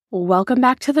Welcome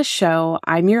back to the show.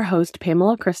 I'm your host,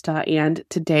 Pamela Krista, and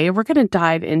today we're going to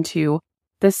dive into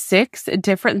the 6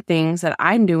 different things that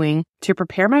I'm doing to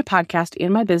prepare my podcast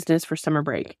and my business for summer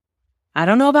break. I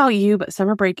don't know about you, but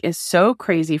summer break is so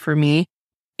crazy for me.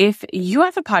 If you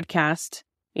have a podcast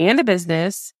and a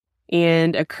business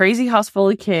and a crazy house full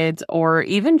of kids, or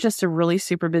even just a really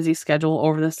super busy schedule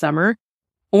over the summer,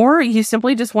 or you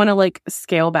simply just want to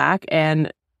scale back and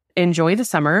enjoy the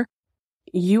summer,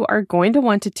 you are going to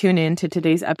want to tune in to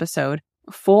today's episode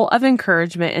full of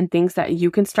encouragement and things that you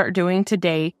can start doing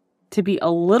today to be a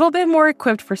little bit more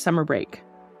equipped for summer break.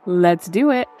 Let's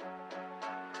do it.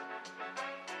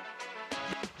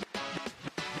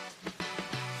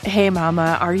 Hey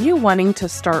mama, are you wanting to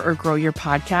start or grow your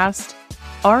podcast?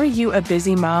 Are you a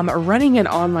busy mom running an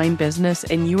online business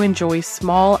and you enjoy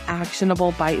small,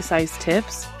 actionable, bite-sized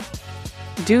tips?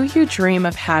 Do you dream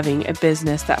of having a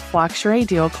business that flocks your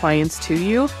ideal clients to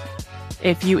you?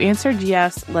 If you answered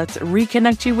yes, let's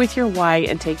reconnect you with your why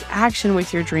and take action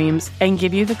with your dreams and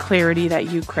give you the clarity that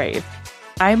you crave.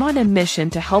 I'm on a mission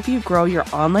to help you grow your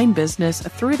online business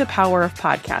through the power of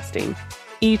podcasting.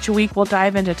 Each week, we'll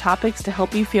dive into topics to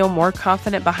help you feel more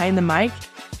confident behind the mic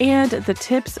and the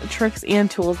tips, tricks, and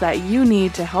tools that you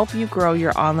need to help you grow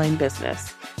your online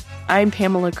business. I'm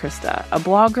Pamela Krista, a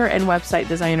blogger and website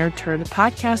designer turned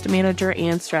podcast manager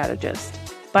and strategist.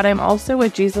 But I'm also a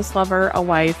Jesus lover, a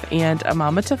wife, and a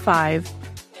mama to 5.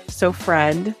 So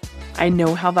friend, I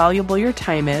know how valuable your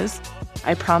time is.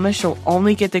 I promise you'll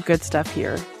only get the good stuff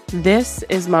here. This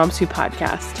is Moms Who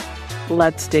Podcast.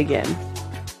 Let's dig in.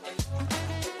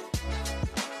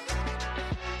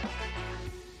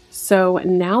 So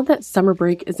now that summer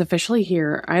break is officially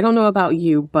here, I don't know about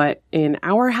you, but in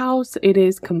our house, it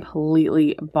is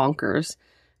completely bonkers.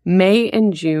 May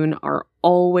and June are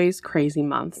always crazy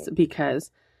months because,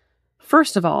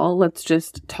 first of all, let's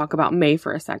just talk about May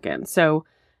for a second. So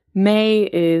May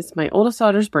is my oldest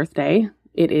daughter's birthday.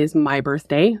 It is my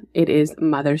birthday. It is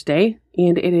Mother's Day.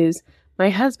 And it is my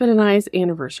husband and I's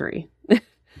anniversary.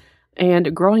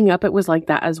 And growing up, it was like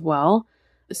that as well.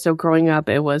 So growing up,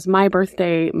 it was my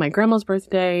birthday, my grandma's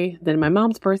birthday, then my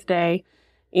mom's birthday,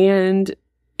 and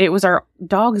it was our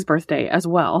dog's birthday as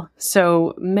well.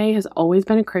 So May has always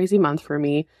been a crazy month for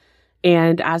me.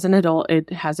 And as an adult, it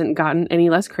hasn't gotten any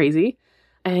less crazy.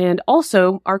 And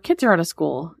also, our kids are out of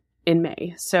school in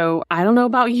May. So I don't know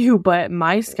about you, but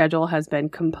my schedule has been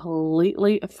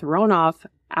completely thrown off,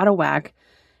 out of whack.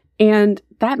 And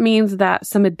that means that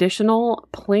some additional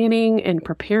planning and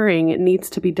preparing needs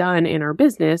to be done in our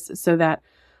business so that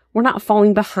we're not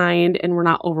falling behind and we're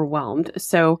not overwhelmed.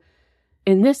 So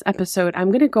in this episode, I'm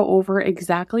going to go over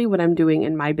exactly what I'm doing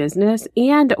in my business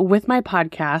and with my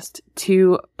podcast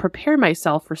to prepare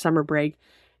myself for summer break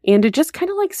and to just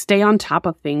kind of stay on top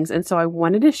of things. And so I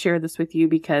wanted to share this with you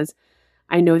because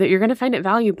I know that you're going to find it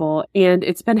valuable and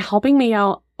it's been helping me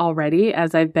out already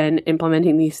as I've been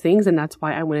implementing these things. And that's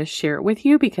why I want to share it with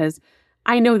you because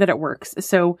I know that it works.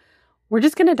 So we're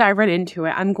just going to dive right into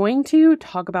it. I'm going to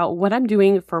talk about what I'm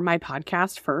doing for my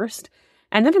podcast first,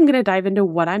 and then I'm going to dive into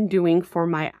what I'm doing for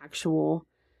my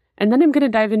and then I'm going to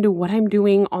dive into what I'm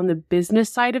doing on the business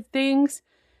side of things.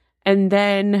 And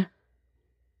then,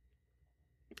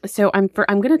 I'm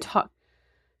going to talk.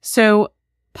 So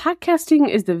podcasting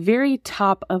is the very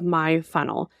top of my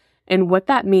funnel. And what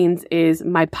that means is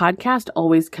my podcast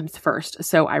always comes first.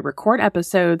 So I record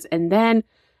episodes and then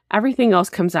everything else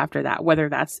comes after that, whether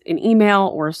that's an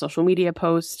email or a social media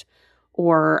post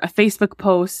or a Facebook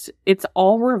post. It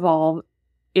all revolves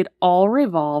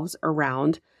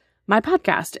around my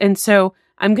podcast. And so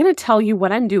I'm going to tell you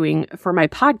what I'm doing for my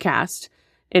podcast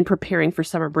in preparing for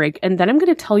summer break. And then I'm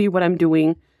going to tell you what I'm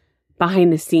doing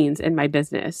behind the scenes in my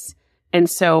business. And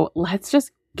so let's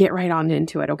just get right on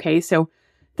into it. Okay. So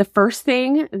the first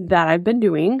thing that I've been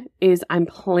doing is I'm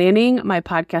planning my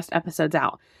podcast episodes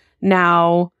out.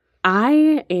 Now,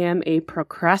 I am a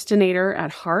procrastinator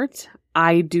at heart.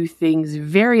 I do things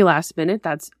very last minute.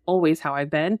 That's always how I've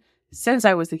been since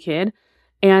I was a kid.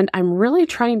 And I'm really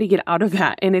trying to get out of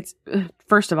that. And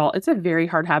first of all, it's a very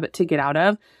hard habit to get out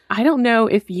of. I don't know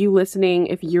if you listening,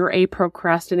 if you're a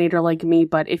procrastinator like me,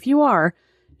 but if you are,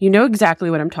 you know exactly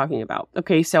what I'm talking about.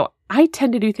 Okay, so I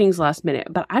tend to do things last minute,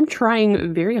 but I'm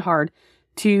trying very hard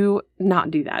to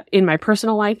not do that in my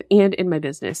personal life and in my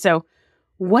business. So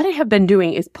what I have been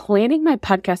doing is planning my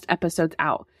podcast episodes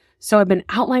out. So I've been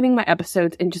outlining my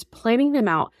episodes and just planning them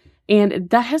out. And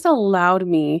that has allowed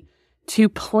me to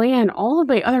plan all of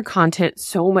my other content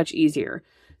so much easier.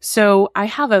 So I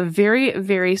have a very,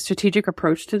 very strategic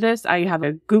approach to this. I have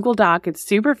a Google Doc. It's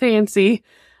super fancy.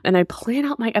 and I plan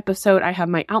out my episode. I have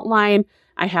my outline.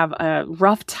 I have a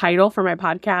rough title for my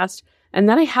podcast. And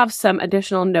then I have some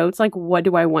additional notes, like what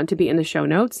do I want to be in the show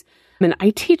notes? And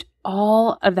I teach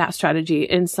all of that strategy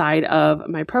inside of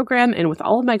my program and with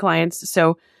all of my clients.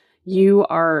 So you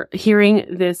are hearing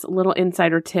this little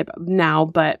insider tip now,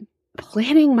 but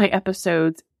planning my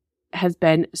episodes has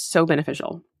been so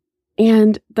beneficial.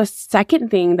 And the second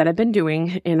thing that I've been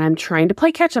doing, and I'm trying to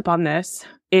play catch up on this,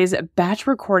 is batch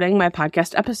recording my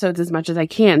podcast episodes as much as I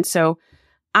can. So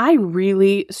I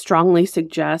really strongly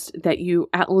suggest that you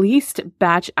at least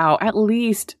batch out at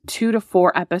least 2 to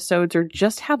 4 episodes, or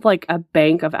just have like a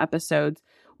bank of episodes,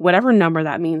 whatever number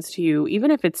that means to you,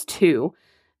 even if it's 2,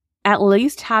 at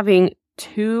least having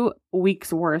 2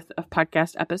 weeks worth of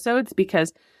podcast episodes,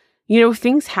 because,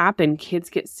 things happen. Kids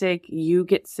get sick, you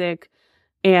get sick,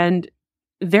 and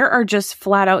there are just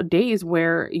flat out days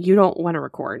where you don't want to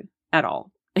record at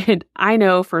all. And I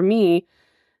know for me,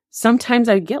 sometimes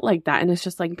I get like that, and it's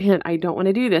just like, man, I don't want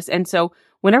to do this. And so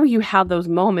whenever you have those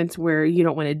moments where you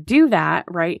don't want to do that,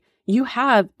 right, you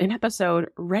have an episode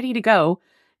ready to go,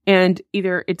 and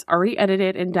either it's already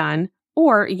edited and done,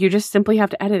 or you just simply have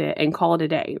to edit it and call it a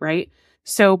day, right?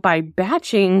 So by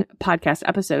batching podcast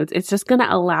episodes, it's just going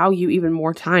to allow you even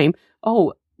more time.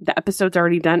 Oh, the episode's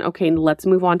already done. Okay, let's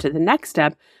move on to the next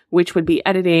step, which would be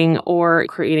editing or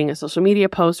creating a social media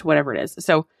post, whatever it is.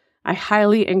 So I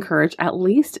highly encourage at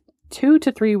least 2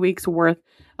 to 3 weeks worth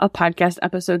of podcast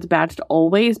episodes batched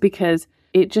always, because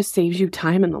it just saves you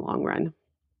time in the long run.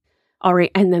 All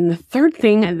right. And then the third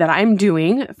thing that I'm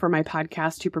doing for my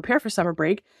podcast to prepare for summer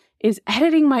break is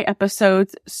editing my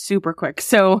episodes super quick.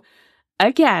 So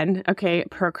again, okay,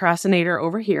 procrastinator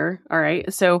over here. All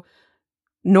right. So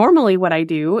normally what I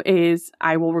do is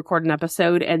I will record an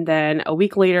episode, and then a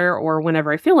week later, or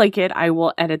whenever I feel like it, I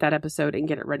will edit that episode and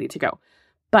get it ready to go.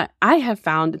 But I have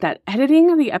found that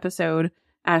editing the episode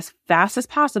as fast as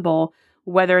possible,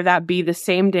 whether that be the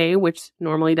same day, which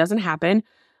normally doesn't happen,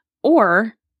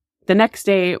 or the next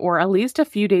day, or at least a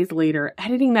few days later,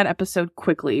 editing that episode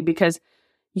quickly, because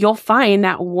you'll find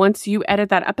that once you edit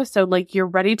that episode, like, you're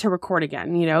ready to record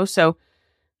again, So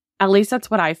at least that's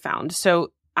what I found.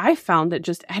 So I found that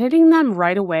just editing them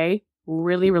right away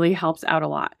really, really helps out a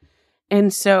lot.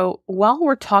 And so while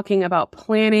we're talking about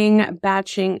planning,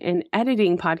 batching, and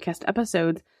editing podcast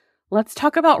episodes, let's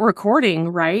talk about recording,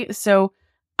 right? So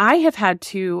I have had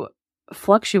to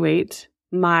fluctuate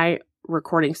my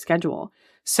recording schedule.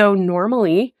 So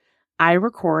normally I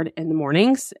record in the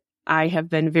mornings. I have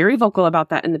been very vocal about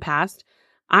that in the past.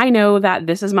 I know that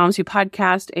this is Moms Who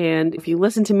Podcast, and if you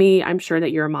listen to me, I'm sure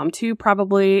that you're a mom too,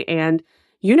 probably, and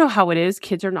you know how it is.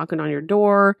 Kids are knocking on your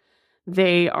door.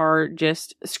 They are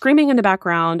just screaming in the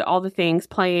background, all the things,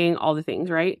 playing, all the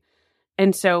things, right?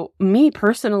 And so me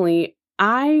personally,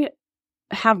 I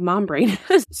have mom brain.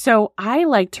 So I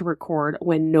like to record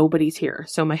when nobody's here.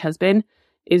 So my husband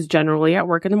is generally at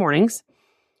work in the mornings,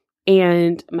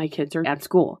 and my kids are at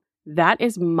school. That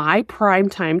is my prime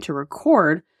time to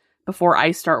record before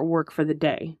I start work for the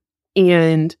day.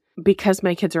 And because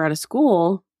my kids are out of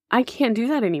school, I can't do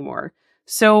that anymore.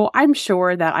 So I'm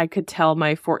sure that I could tell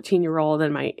my 14-year-old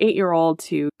and my 8-year-old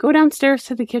to go downstairs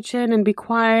to the kitchen and be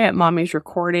quiet. Mommy's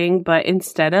recording. But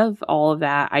instead of all of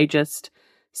that, I just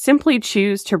simply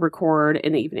choose to record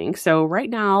in the evening. So right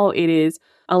now it is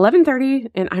 11:30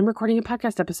 and I'm recording a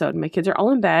podcast episode. My kids are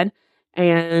all in bed,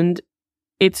 and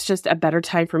it's just a better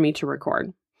time for me to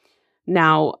record.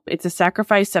 Now, it's a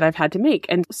sacrifice that I've had to make.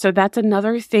 And so that's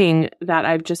another thing that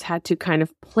I've just had to kind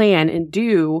of plan and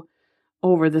do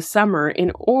over the summer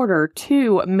in order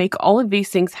to make all of these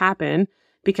things happen.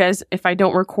 Because if I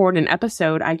don't record an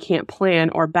episode, I can't plan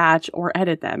or batch or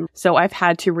edit them. So I've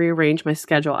had to rearrange my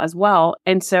schedule as well.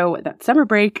 And so that summer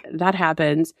break, that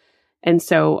happens. And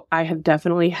so I have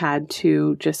definitely had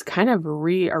to just kind of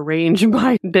rearrange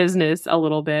my business a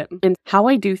little bit and how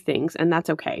I do things. And that's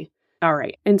okay. All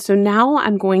right. And so now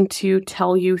I'm going to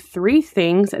tell you 3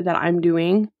 things that I'm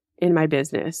doing in my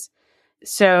business.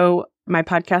 So my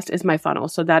podcast is my funnel.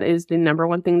 So that is the number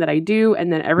one thing that I do.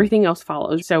 And then everything else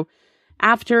follows. So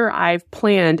after I've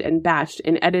planned and batched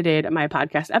and edited my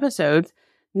podcast episodes,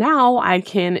 now I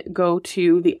can go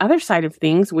to the other side of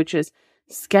things, which is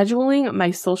scheduling my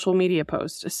social media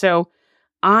posts. So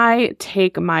I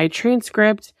take my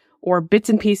transcript or bits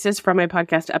and pieces from my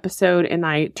podcast episode and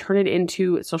I turn it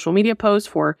into social media posts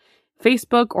for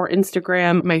Facebook or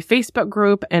Instagram, my Facebook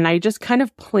group, and I just kind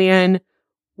of plan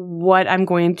what I'm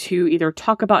going to either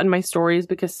talk about in my stories,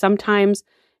 because sometimes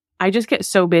I just get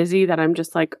so busy that I'm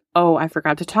just like, oh, I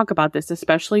forgot to talk about this,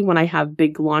 especially when I have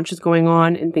big launches going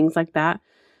on and things like that.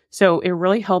 So it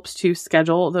really helps to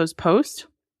schedule those posts.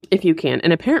 if you can.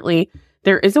 And apparently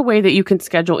there is a way that you can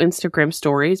schedule Instagram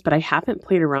stories, but I haven't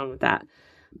played around with that.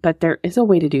 But there is a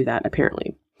way to do that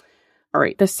apparently. All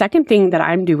right. The second thing that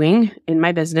I'm doing in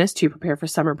my business to prepare for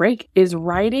summer break is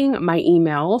writing my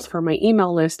emails for my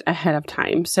email list ahead of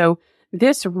time. So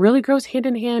this really goes hand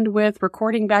in hand with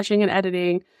recording, batching, and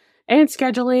editing and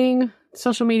scheduling,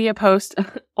 social media posts,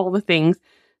 all the things.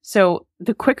 So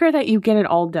the quicker that you get it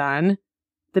all done,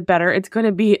 the better it's going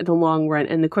to be in the long run.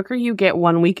 And the quicker you get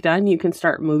 1 week done, you can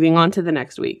start moving on to the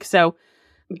next week. So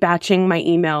batching my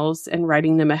emails and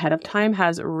writing them ahead of time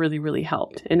has really, really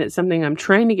helped. And it's something I'm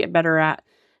trying to get better at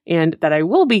and that I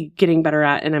will be getting better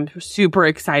at. And I'm super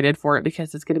excited for it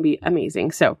because it's going to be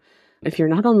amazing. So if you're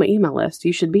not on my email list,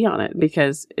 you should be on it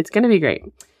because it's going to be great.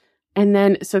 And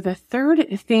then, so the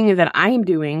third thing that I'm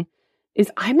doing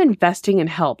is I'm investing in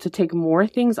help to take more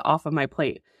things off of my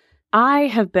plate. I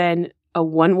have been a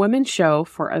one-woman show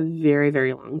for a very,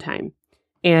 very long time.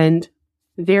 And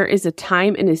there is a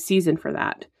time and a season for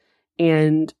that.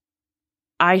 And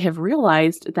I have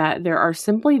realized that there are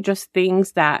simply just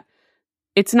things that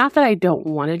it's not that I don't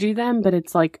want to do them, but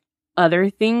it's like other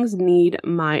things need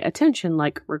my attention,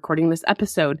 like recording this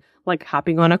episode, like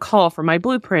hopping on a call for my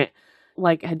blueprint,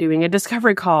 like doing a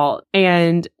discovery call.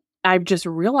 And I've just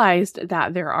realized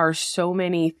that there are so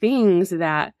many things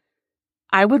that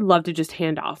I would love to just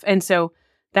hand off. And so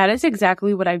that is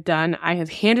exactly what I've done. I have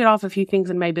handed off a few things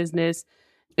in my business.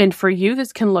 And for you,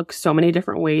 this can look so many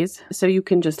different ways. So you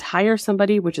can just hire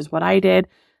somebody, which is what I did.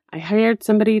 I hired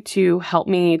somebody to help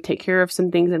me take care of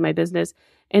some things in my business.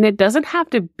 And it doesn't have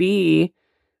to be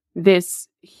this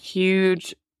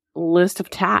huge list of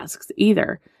tasks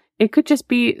either. It could just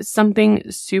be something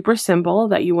super simple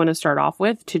that you want to start off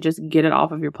with to just get it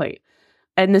off of your plate.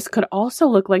 And this could also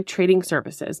look like trading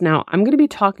services. Now, I'm going to be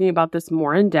talking about this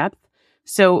more in depth.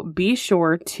 So be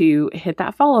sure to hit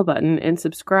that follow button and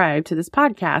subscribe to this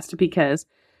podcast because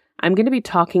I'm going to be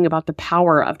talking about the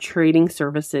power of trading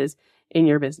services in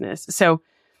your business. So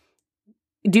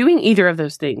doing either of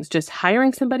those things, just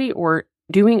hiring somebody or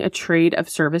doing a trade of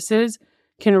services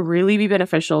can really be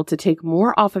beneficial to take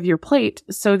more off of your plate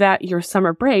so that your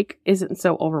summer break isn't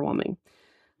so overwhelming.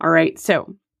 All right.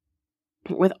 So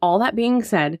with all that being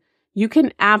said, you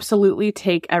can absolutely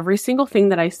take every single thing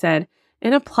that I said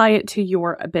and apply it to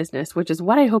your business, which is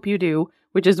what I hope you do,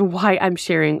 which is why I'm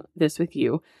sharing this with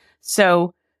you.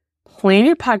 So plan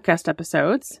your podcast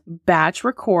episodes, batch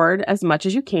record as much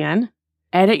as you can,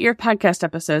 edit your podcast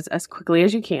episodes as quickly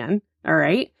as you can. All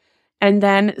right. And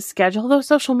then schedule those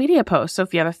social media posts. So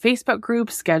if you have a Facebook group,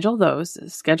 schedule those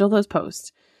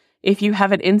posts. If you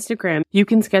have an Instagram, you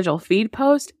can schedule feed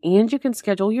posts and you can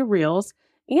schedule your reels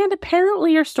and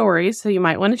apparently your stories. So you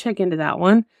might want to check into that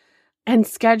one and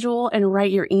schedule and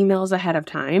write your emails ahead of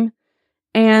time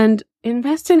and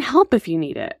invest in help if you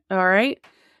need it. All right.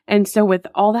 And so with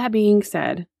all that being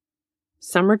said,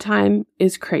 summertime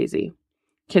is crazy.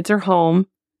 Kids are home.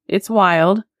 It's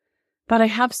wild. But I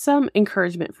have some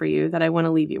encouragement for you that I want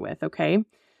to leave you with, okay?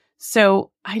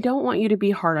 So I don't want you to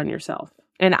be hard on yourself.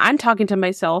 And I'm talking to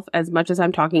myself as much as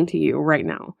I'm talking to you right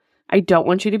now. I don't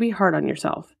want you to be hard on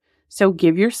yourself. So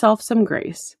give yourself some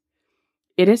grace.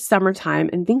 It is summertime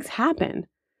and things happen.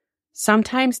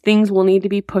 Sometimes things will need to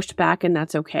be pushed back and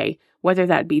that's okay. Whether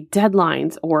that be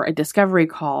deadlines or a discovery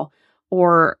call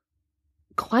or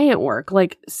client work.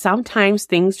 Like sometimes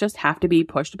things just have to be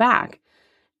pushed back.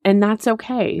 And that's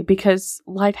okay because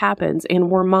life happens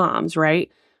and we're moms,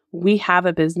 right? We have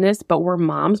a business, but we're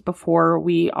moms before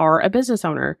we are a business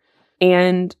owner.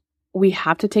 And we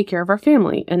have to take care of our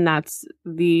family. And that's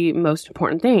the most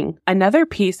important thing. Another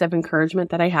piece of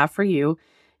encouragement that I have for you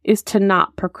is to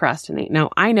not procrastinate. Now,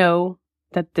 I know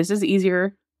that this is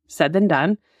easier said than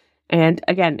done. And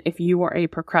again, if you are a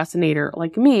procrastinator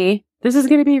like me, this is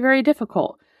going to be very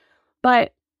difficult.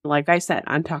 But like I said,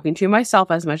 I'm talking to myself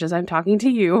as much as I'm talking to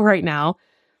you right now.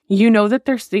 You know that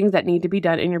there's things that need to be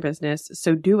done in your business,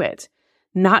 so do it.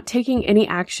 Not taking any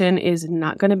action is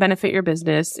not going to benefit your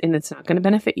business, and it's not going to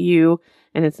benefit you,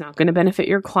 and it's not going to benefit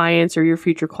your clients or your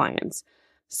future clients.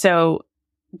 So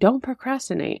don't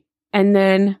procrastinate. And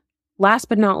then last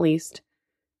but not least,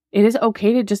 it is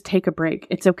okay to just take a break.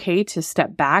 It's okay to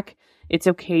step back. It's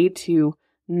okay to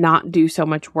not do so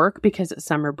much work because it's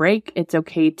summer break. It's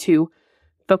okay to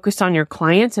focus on your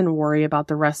clients and worry about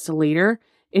the rest later.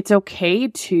 It's okay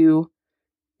to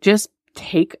just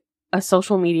take a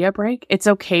social media break. It's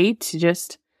okay to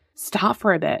just stop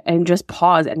for a bit and just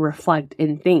pause and reflect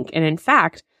and think. And in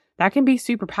fact, that can be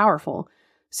super powerful.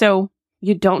 So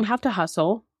you don't have to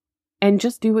hustle and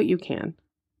just do what you can.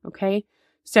 Okay.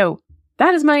 So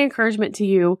that is my encouragement to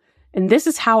you. And this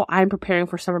is how I'm preparing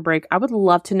for summer break. I would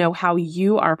love to know how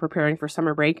you are preparing for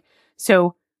summer break.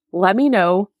 So let me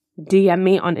know. DM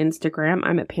me on Instagram.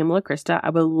 I'm at Pamela Krista. I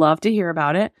would love to hear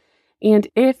about it. And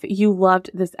if you loved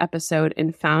this episode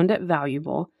and found it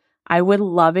valuable, I would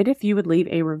love it if you would leave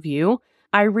a review.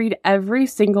 I read every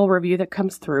single review that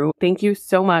comes through. Thank you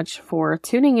so much for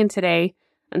tuning in today.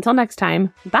 Until next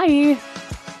time, bye.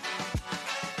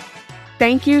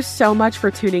 Thank you so much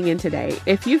for tuning in today.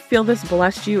 If you feel this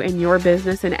blessed you in your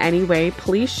business in any way,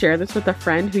 please share this with a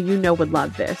friend who you know would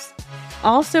love this.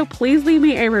 Also, please leave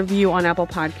me a review on Apple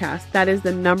Podcasts. That is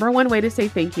the number one way to say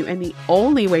thank you and the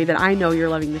only way that I know you're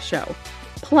loving the show.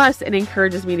 Plus, it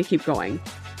encourages me to keep going.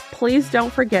 Please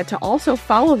don't forget to also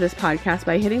follow this podcast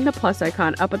by hitting the plus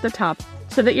icon up at the top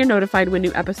so that you're notified when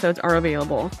new episodes are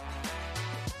available.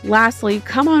 Lastly,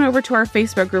 come on over to our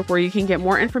Facebook group where you can get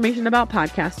more information about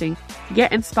podcasting,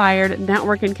 get inspired,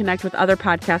 network, and connect with other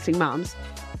podcasting moms.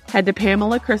 Head to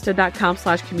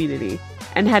PamelaKrista.com/community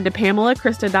and head to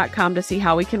PamelaKrista.com to see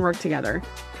how we can work together.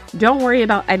 Don't worry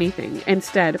about anything.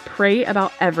 Instead, pray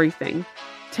about everything.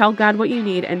 Tell God what you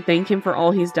need and thank Him for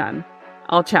all He's done.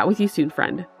 I'll chat with you soon,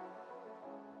 friend.